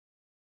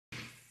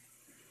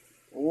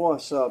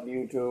What's up,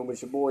 YouTube?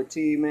 It's your boy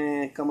T,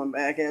 man, coming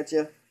back at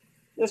you.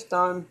 This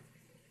time,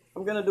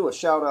 I'm going to do a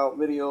shout-out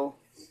video.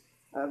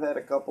 I've had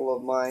a couple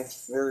of my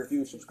very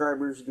few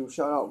subscribers do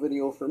shout-out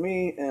video for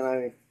me, and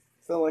I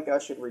feel like I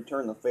should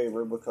return the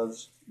favor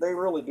because they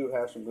really do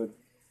have some good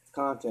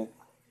content.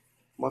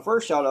 My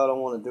first shout-out I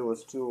want to do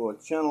is to a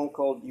channel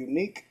called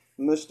Unique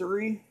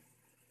Mystery.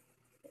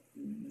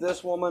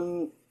 This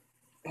woman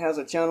has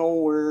a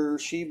channel where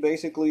she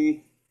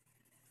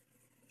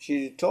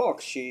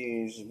talks.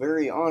 She's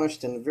very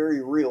honest and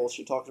very real.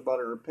 She talks about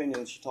her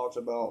opinions. She talks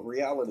about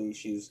reality.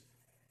 She's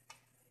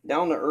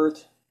down to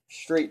earth,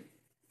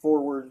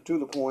 straightforward, to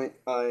the point.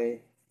 I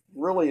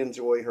really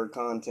enjoy her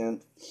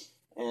content,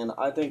 and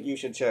I think you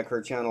should check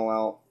her channel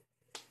out.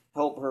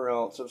 Help her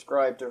out.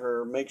 Subscribe to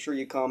her. Make sure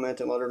you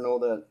comment and let her know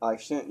that I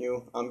sent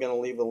you. I'm going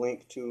to leave a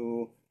link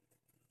to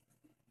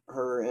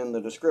her in the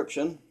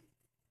description.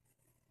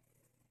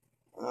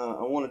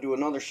 I want to do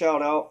another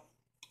shout out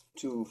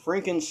to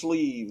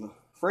Sleeve.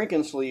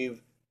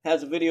 Sleeve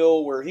has a video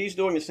where he's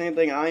doing the same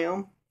thing I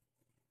am,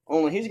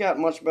 only he's got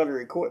much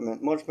better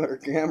equipment, much better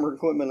camera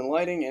equipment and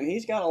lighting, and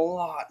he's got a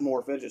lot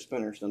more fidget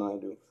spinners than I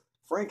do.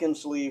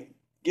 Sleeve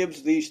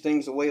gives these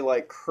things away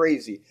like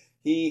crazy.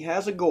 He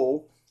has a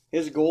goal.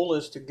 His goal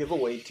is to give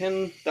away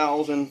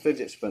 10,000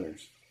 fidget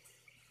spinners,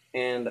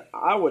 and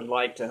I would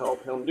like to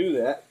help him do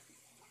that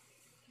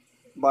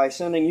by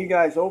sending you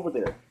guys over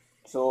there.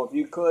 So if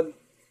you could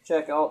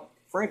check out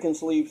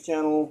Sleeve's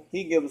channel.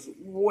 He gives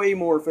way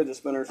more fidget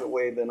spinners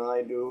away than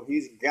I do.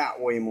 He's got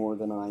way more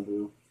than I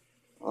do.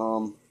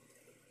 Don't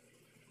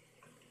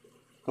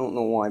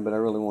know why, but I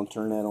really want to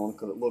turn that on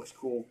because it looks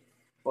cool.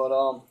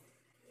 But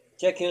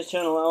check his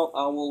channel out.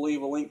 I will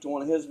leave a link to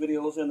one of his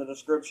videos in the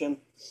description.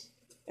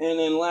 And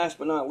then last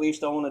but not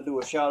least, I want to do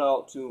a shout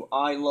out to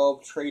I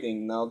Love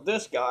Trading. Now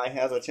this guy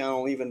has a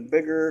channel even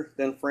bigger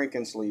than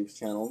Sleeve's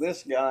channel.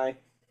 This guy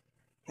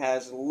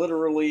has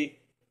literally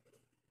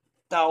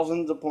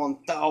thousands upon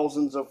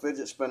thousands of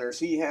fidget spinners.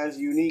 He has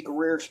unique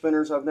rare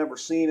spinners I've never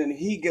seen, and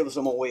he gives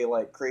them away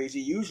like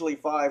crazy, usually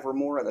 5 or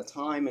more at a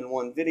time in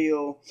one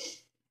video.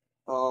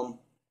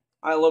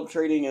 I Love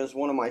Trading is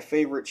one of my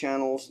favorite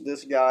channels.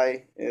 This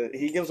guy,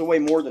 he gives away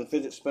more than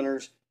fidget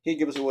spinners. He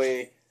gives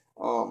away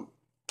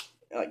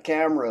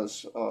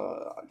cameras,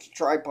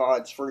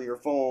 tripods for your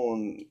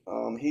phone.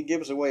 He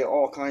gives away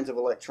all kinds of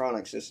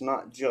electronics. It's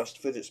not just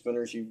fidget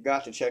spinners. You've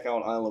got to check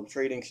out I Love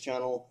Trading's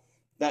channel.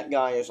 That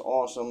guy is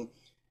awesome,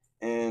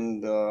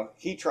 and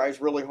he tries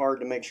really hard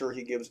to make sure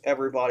he gives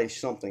everybody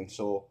something.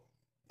 So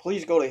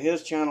please go to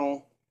his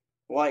channel,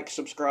 like,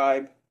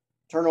 subscribe,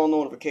 turn on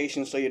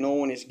notifications so you know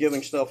when he's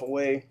giving stuff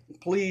away.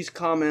 Please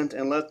comment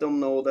and let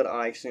them know that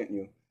I sent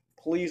you.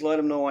 Please let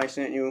them know I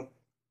sent you,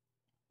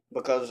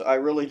 because I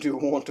really do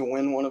want to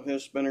win one of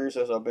his spinners,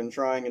 as I've been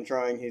trying and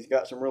trying. He's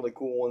got some really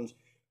cool ones.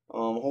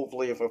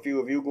 Hopefully if a few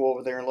of you go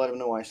over there and let him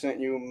know I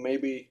sent you,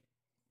 maybe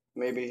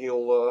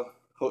he'll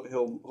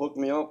hook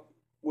me up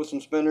with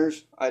some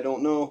spinners. I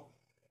don't know,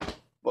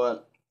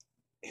 but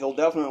he'll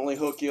definitely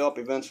hook you up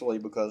eventually,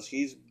 because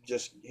he's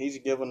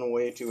given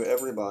away to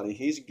everybody.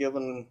 He's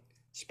given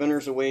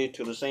spinners away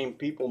to the same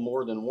people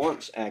more than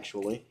once,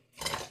 actually.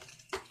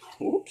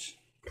 Oops.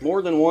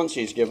 More than once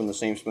he's given the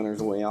same spinners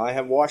away. I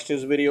have watched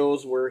his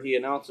videos where he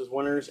announces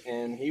winners,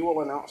 and he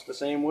will announce the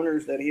same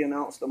winners that he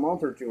announced a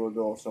month or two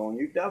ago. So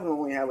you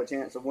definitely have a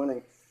chance of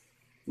winning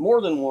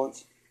more than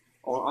once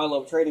on I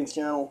Love Trading's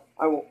channel.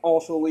 I will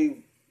also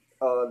leave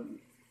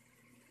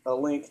a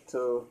link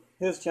to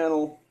his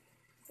channel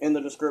in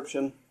the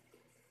description.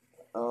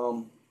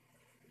 Well,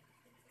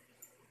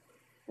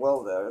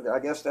 I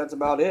guess that's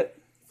about it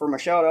for my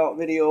shout out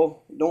video.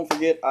 Don't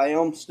forget, I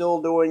am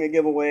still doing a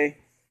giveaway.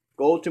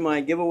 Go to my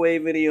giveaway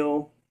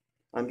video.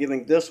 I'm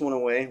giving this one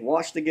away.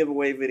 Watch the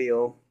giveaway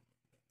video.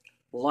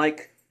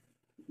 Like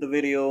the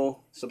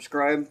video.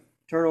 Subscribe.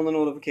 Turn on the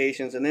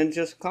notifications. And then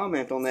just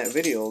comment on that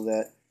video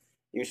that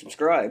you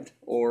subscribed,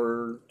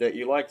 or that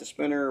you like the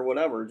spinner, or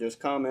whatever.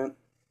 Just comment.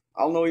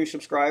 I'll know you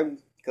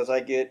subscribed because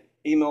I get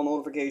email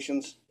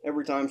notifications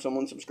every time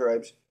someone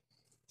subscribes.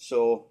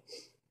 So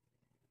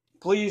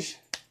please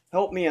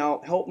help me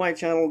out, help my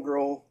channel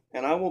grow,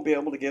 and I will be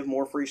able to give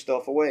more free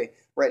stuff away.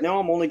 Right now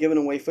I'm only giving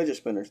away fidget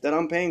spinners that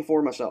I'm paying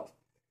for myself,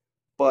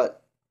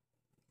 but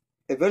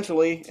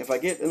eventually if I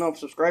get enough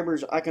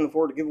subscribers, I can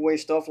afford to give away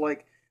stuff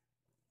like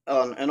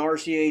an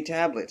RCA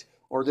tablet,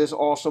 or this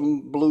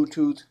awesome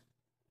Bluetooth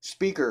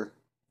speaker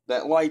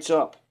that lights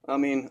up. I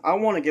mean, I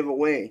want to give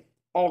away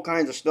all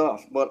kinds of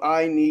stuff, but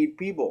I need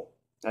people.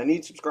 I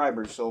need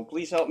subscribers. So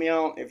please help me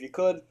out. If you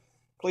could,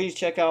 please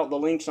check out the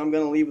links I'm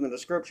going to leave in the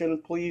description.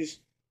 Please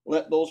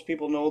let those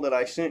people know that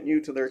I sent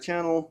you to their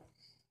channel.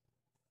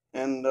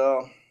 And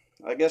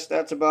I guess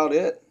that's about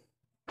it.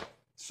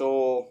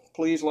 So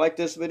please like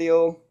this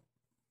video,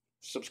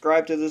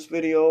 subscribe to this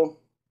video,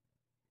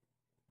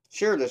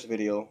 share this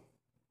video,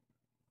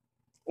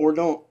 or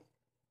don't.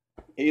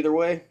 Either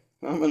way,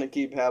 I'm going to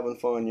keep having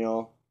fun,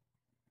 y'all.